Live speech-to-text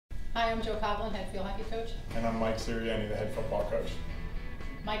Hi, I'm Joe Coghlan, head field hockey coach. And I'm Mike Sirianni, the head football coach.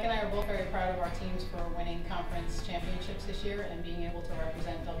 Mike and I are both very proud of our teams for winning conference championships this year and being able to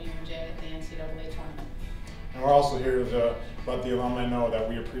represent W&J at the NCAA tournament. And we're also here to let the alumni know that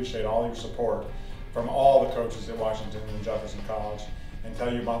we appreciate all your support from all the coaches at Washington and Jefferson College, and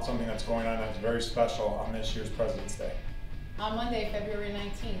tell you about something that's going on that's very special on this year's President's Day. On Monday, February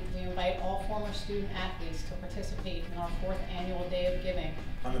 19th, we invite all former student athletes to participate in our 4th annual Day of Giving.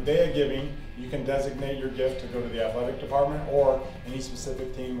 On the Day of Giving, you can designate your gift to go to the athletic department or any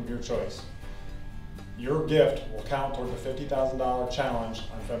specific team of your choice. Your gift will count toward the $50,000 challenge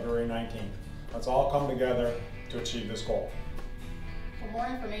on February 19th. Let's all come together to achieve this goal. For more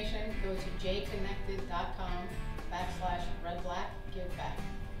information, go to jconnected.com/redblackgiveback.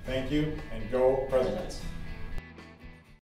 Thank you, and go Presidents.